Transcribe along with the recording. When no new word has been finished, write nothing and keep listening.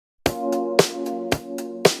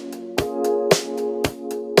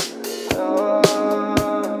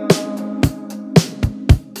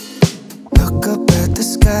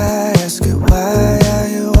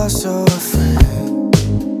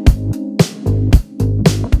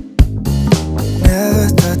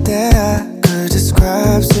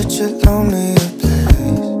such a lonely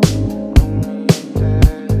place.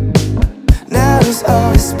 Now there's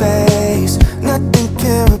all this space, nothing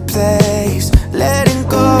can replace. Letting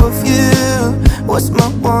go of you was my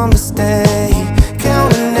one mistake.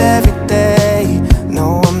 Counting every day,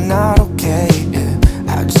 no, I'm not okay.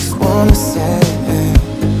 I just wanna say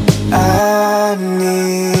I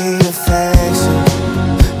need affection.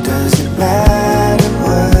 Doesn't matter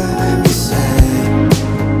what you say,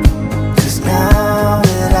 'cause now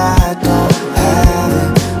that I don't have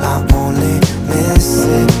it, I only miss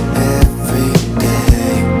it every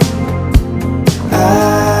day. I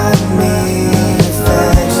need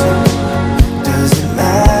affection. Doesn't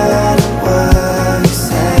matter what you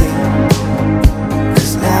say,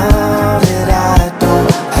 'cause now that I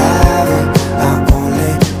don't have it, I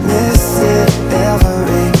only miss it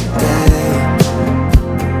every day.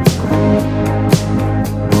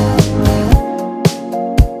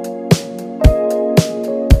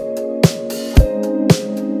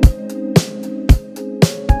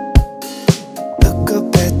 Look up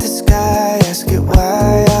at the sky, ask it why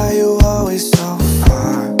are you always so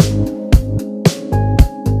far?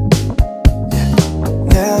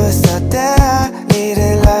 Never thought that I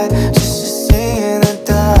needed light just to see in the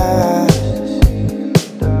dark.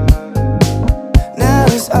 Now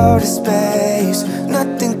it's all the space,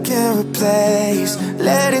 nothing can replace.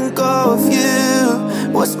 Letting go of you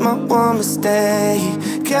was my one mistake.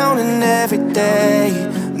 Counting every day,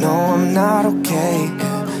 no, I'm not okay.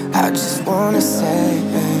 I just wanna say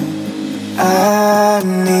I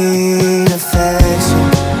need affection.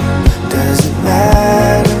 Doesn't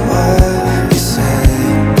matter what you say,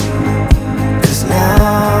 'cause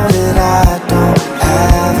now that I don't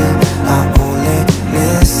have it, I only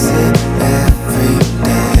miss it every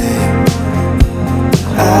day.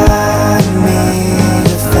 I need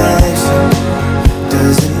affection.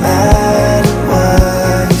 Doesn't matter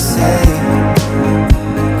what you say,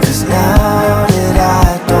 'cause now that I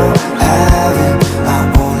don't have it, I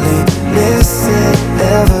only miss it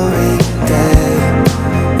every day.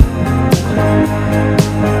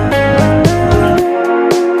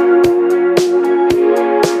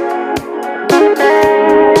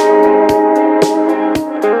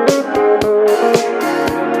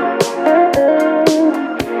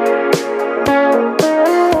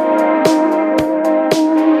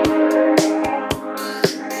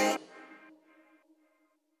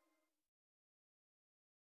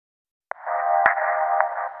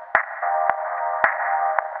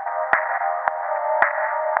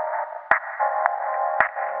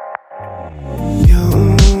 You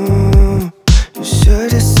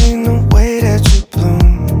should have seen the way that you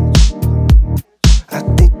bloomed. I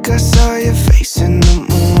think I saw your face in the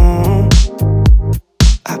moon.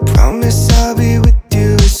 I promise I'll be with you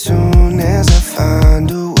as soon as I find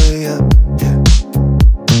a way up, yeah.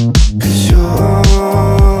 'Cause you're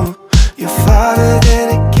farther than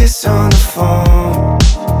a kiss on the phone.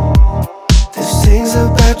 There's things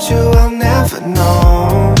about you I'll never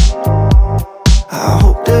know. I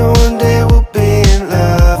hope that one day we'll be in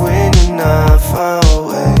love when you're not far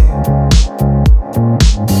away.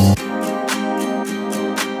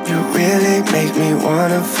 You really make me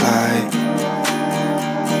wanna fly,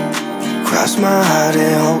 cross my heart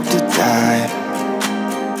and hope to die.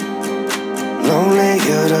 Lonely,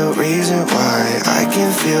 you're the reason why I can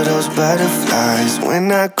feel those butterflies when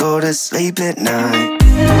I go to sleep at night.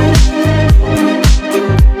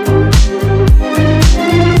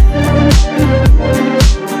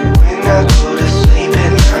 When I go to sleep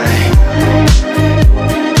at night.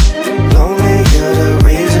 Lonely, you're the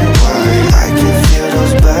reason why I can feel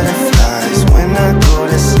those butterflies when I go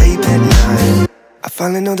to sleep at night. I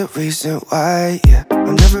finally know the reason why, yeah.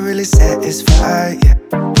 I'm never really satisfied, yeah.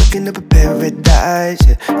 Waking up a paradise,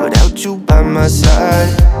 yeah, without you by my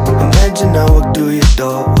side. Imagine I walk through your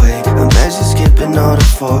doorway. Imagine skipping all the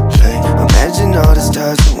foreplay. Imagine all the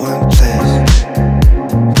stars in one place.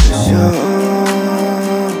 'Cause you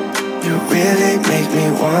really make me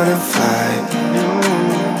wanna fly.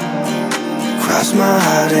 Cross my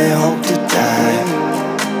heart and hope to die.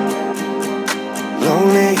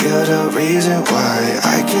 Lonely, you're the reason why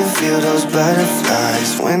I can feel those butterflies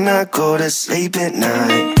when I go to sleep at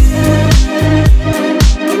night.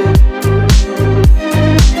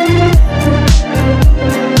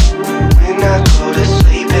 When I go to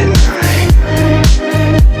sleep at night.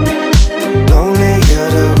 Lonely,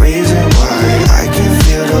 you're the reason why I can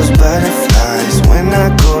feel those butterflies when I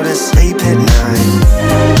go to sleep at night.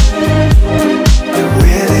 You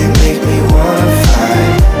really make me wanna fly,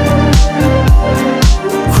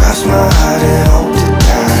 cross my heart and hope to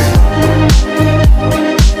die.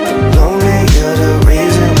 Lonely, you're the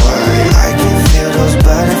reason why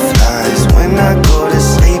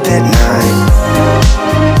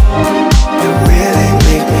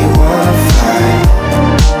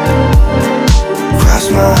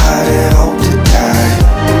cross my heart and hope to die.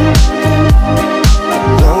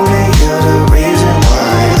 Lonely, you're the reason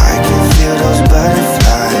why I can feel those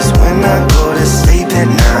butterflies when I go to sleep at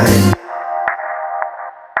night.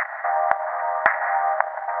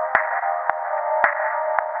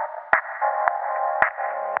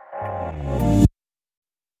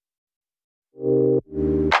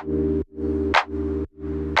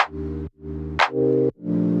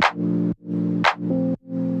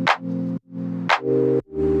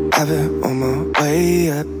 I've been on my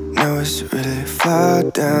way up, now it's really far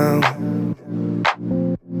down.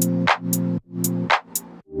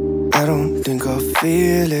 I don't think I'll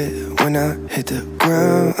feel it when I hit the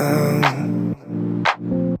ground.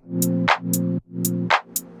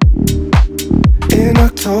 In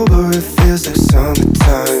October it feels like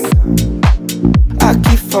summertime. I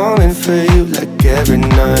keep falling for you like every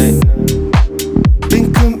night.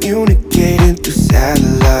 Been communicating through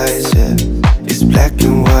satellites, yeah. It's black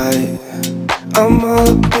and white. I'm all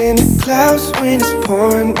up in the clouds when it's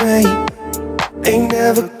pouring rain. Ain't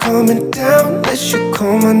never coming down unless you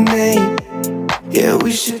call my name. Yeah,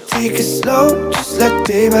 we should take it slow, just like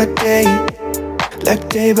day by day. Like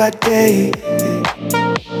day by day.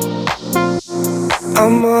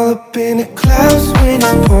 I'm all up in the clouds when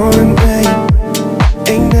it's pouring rain.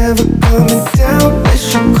 Ain't never coming down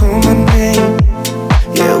unless you call my name.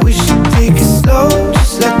 Yeah, we should take it slow,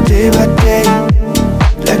 just like day by day.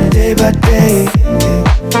 Like day by day.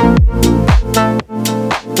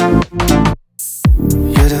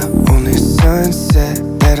 You're the only sunset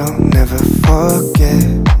that I'll never forget.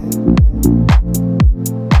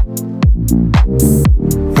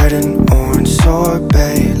 Red and orange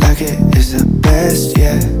sorbet, like it is the best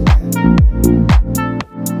yet.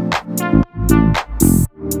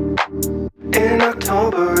 In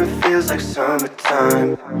October it feels like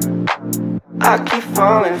summertime. I keep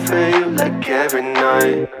falling for you like every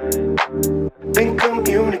night. Been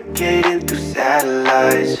communicating through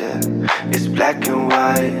satellites, yeah. It's black and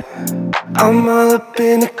white. I'm all up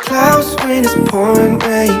in the clouds when it's pouring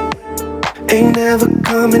rain. Ain't never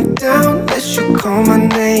coming down unless you call my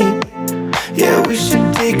name. Yeah, we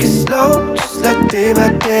should take it slow, just like day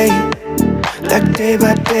by day. Like day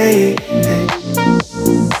by day.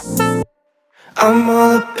 I'm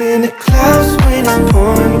all up in the clouds when it's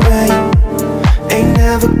pouring rain. Ain't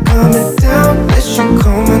never coming down unless you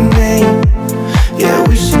call my name. Yeah,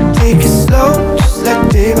 we should take it slow, just like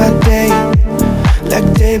day by day. Like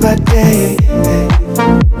day by day.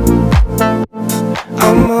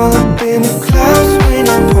 I'm all up in the clouds when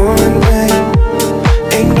it's pouring rain.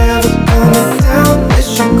 Ain't never coming down unless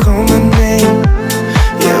you call my name.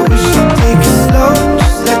 Yeah, we should take it slow,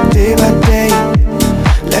 just like day by day.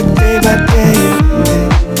 Like day by day.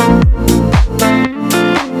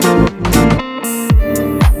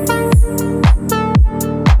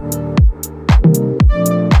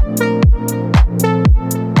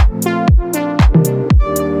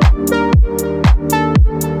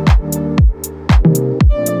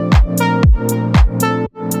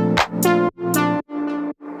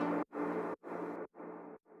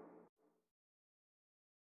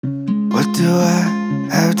 What do I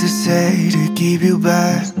have to say to keep you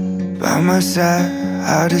by my side?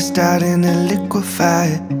 Heart is starting to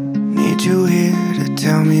liquefy. Need you here to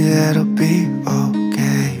tell me that I'll be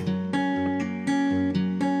okay.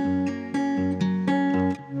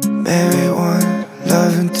 Married one,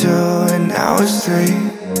 loving two, and now it's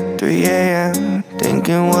 3 a.m.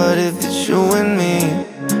 Thinking what if it's you and me?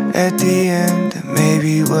 At the end, that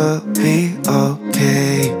maybe we'll be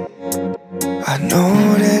okay. I know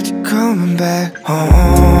that you're coming back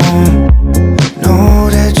home. Know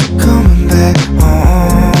that you're coming back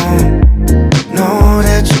home. Know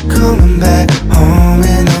that you're coming back home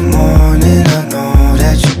in the morning. I know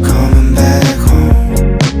that you're coming back home.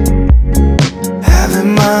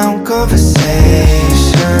 Having my own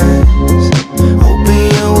conversations,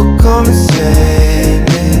 hoping you will come and save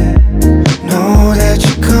me. Know that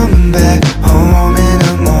you're coming back home in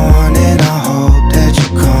the morning. I hope that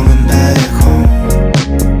you're coming back home.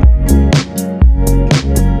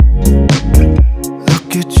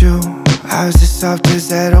 Look at you, eyes as soft as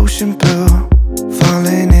that ocean blue.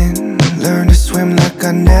 Falling in, learn to swim like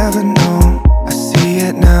I never knew. I see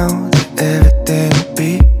it now, that everything will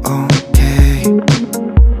be okay.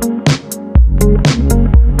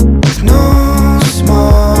 With no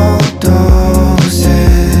small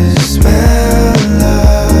doses, smell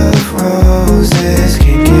of roses.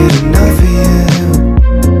 Can't get enough of you.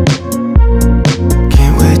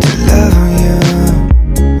 Can't wait to love on you.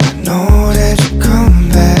 I know that you're coming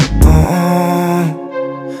back home.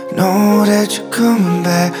 Know that you're coming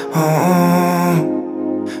back home.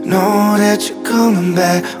 Know that you're coming coming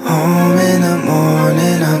back home in the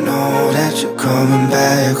morning. I know that you're coming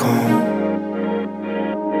back home.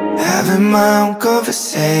 Having my own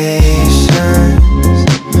conversations,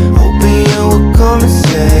 hoping you will come and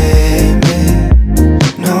save me.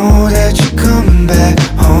 Know that you're coming back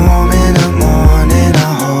home in the morning.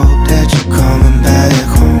 I hope that you're coming back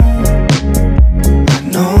home. I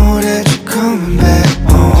know that you're coming back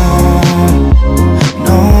home.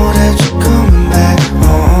 Know that you're coming back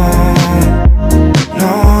home.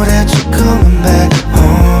 Know that you're coming back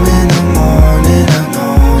home in the morning. I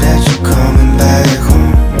know that you're coming back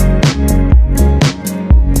home.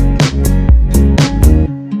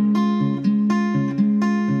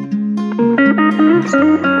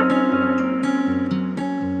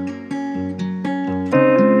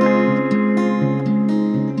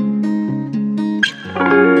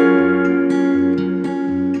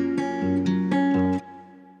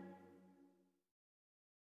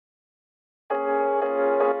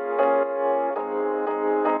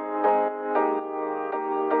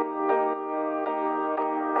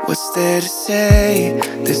 What's there to say?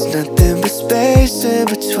 There's nothing but space in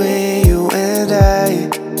between you and I.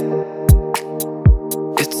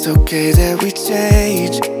 It's okay that we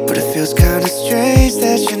change, but it feels kinda strange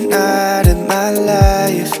that you're not in my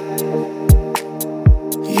life.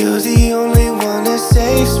 You're the only one that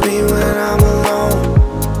saves me when I'm alone.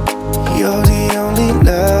 You're the only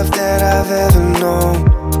love that I've ever known.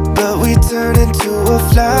 But we turn into a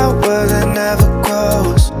flower that never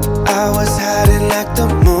grows. I was hiding like the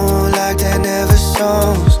moonlight that never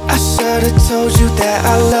shows. I should've told you that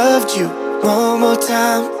I loved you. One more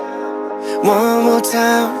time, one more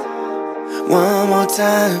time, one more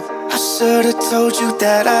time. I should've told you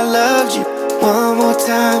that I loved you. One more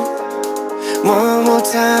time, one more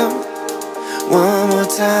time, one more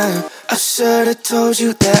time. I should've told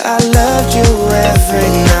you that I loved you every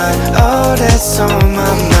night. Oh, that's on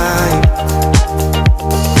my mind.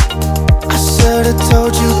 I should've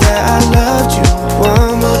told you that I loved you.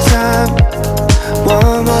 One more time,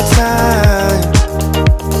 one more time.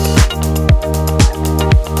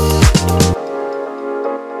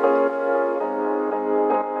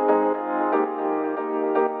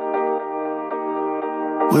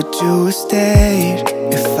 Would you have stayed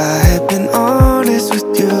if I had been honest with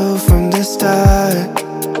you from the start?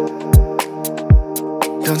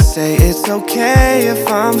 Don't say it's okay if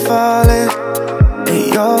I'm falling and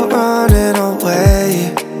you're running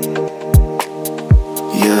away.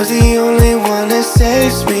 You're the only one that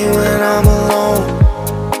saves me when I'm alone.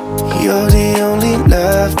 You're the only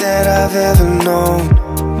love that I've ever known.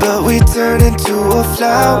 But we turn into a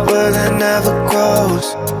flower that never grows.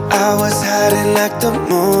 I was hiding like the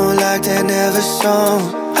moonlight that never shone.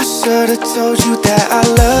 I should've told you that I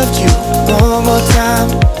loved you. One more time,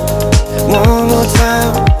 one more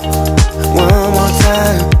time, one more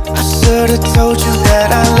time. I should've told you that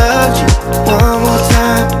I loved you. One more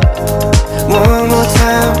time, one more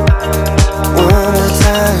time, one more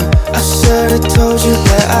time. I should've told you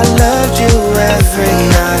that I loved you every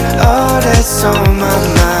night. Oh, that's on my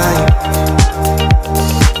mind.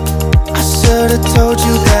 I should've told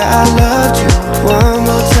you that I loved you. One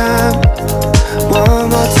more time, one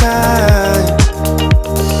more time.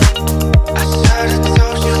 I should've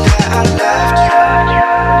told you that I loved you.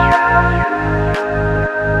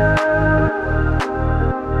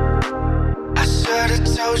 I should've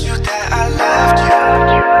told you that I loved you.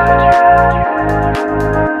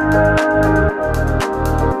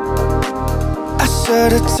 I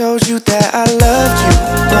should've told you that I loved you.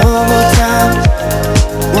 One more time,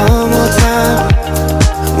 one more time,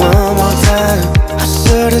 one more time. I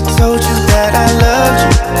should've told you that I loved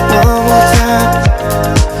you. One more time,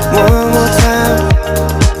 one more time,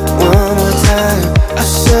 one more time. I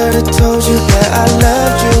should've told you that I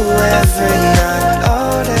loved you every night.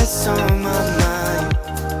 Oh, that's on my mind.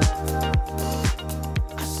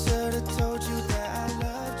 I should've told you that I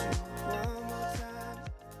loved you. One more time,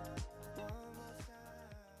 one more time.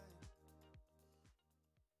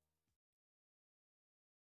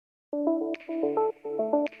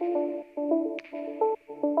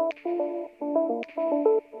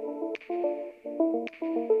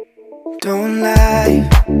 Don't lie,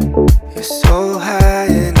 you're so high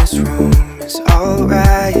in this room. It's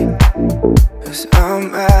alright, 'cause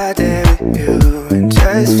I'm right there with you. And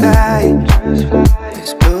just fly,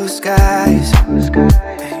 there's blue skies and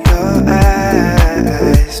your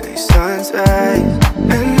eyes make suns rise.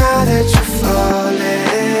 And now that you're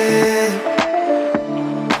falling,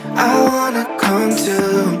 I wanna come to.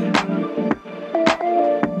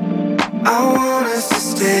 I want us to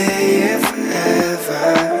stay here forever,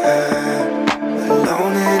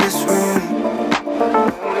 alone in this room.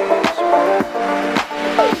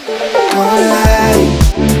 Don't lie,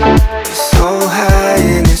 you're so high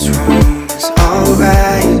in this room. It's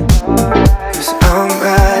alright, 'cause I'm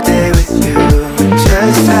right there with you.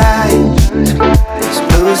 Just like these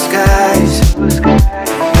blue skies,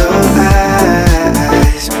 your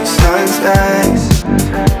eyes, my sunrise.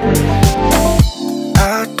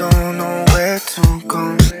 I don't know where to go.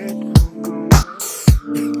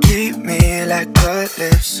 Keep me like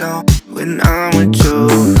calypso when I'm with you.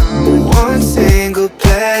 One single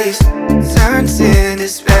place turns into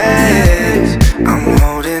space. I'm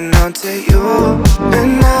holding on to you, and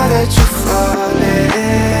now that you're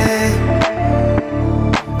falling,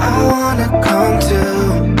 I wanna come to.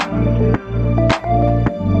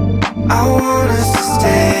 I want us to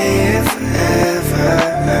stay here forever,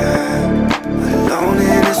 alone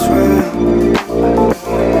in this room.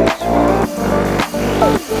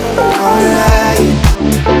 Don't lie,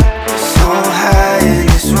 so high in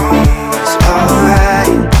this room. It's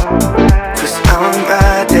alright, 'cause I'm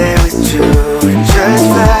right there with you. And just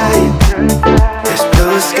like there's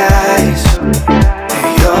blue skies, and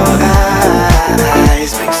your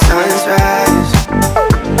eyes make suns rise.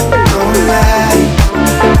 Don't lie,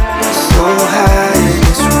 so high in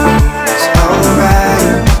this room. It's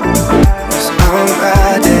alright, 'cause I'm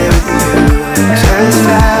right there with you. Just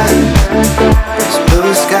like there's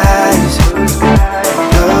blue skies,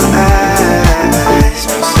 your eyes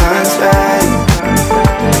make suns rise.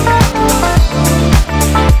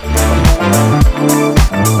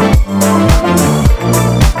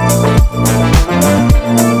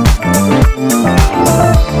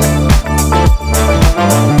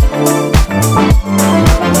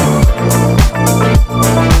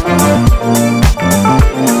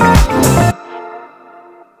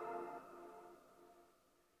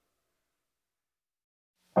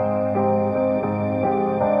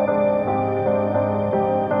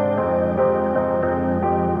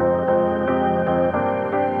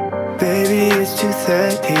 Baby, it's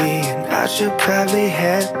 2:30 and I should probably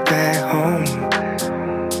head back home,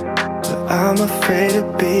 but I'm afraid to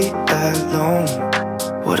be alone.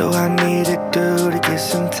 What do I need to do to get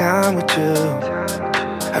some time with you?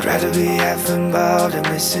 I'd rather be half involved and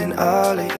missing all of you.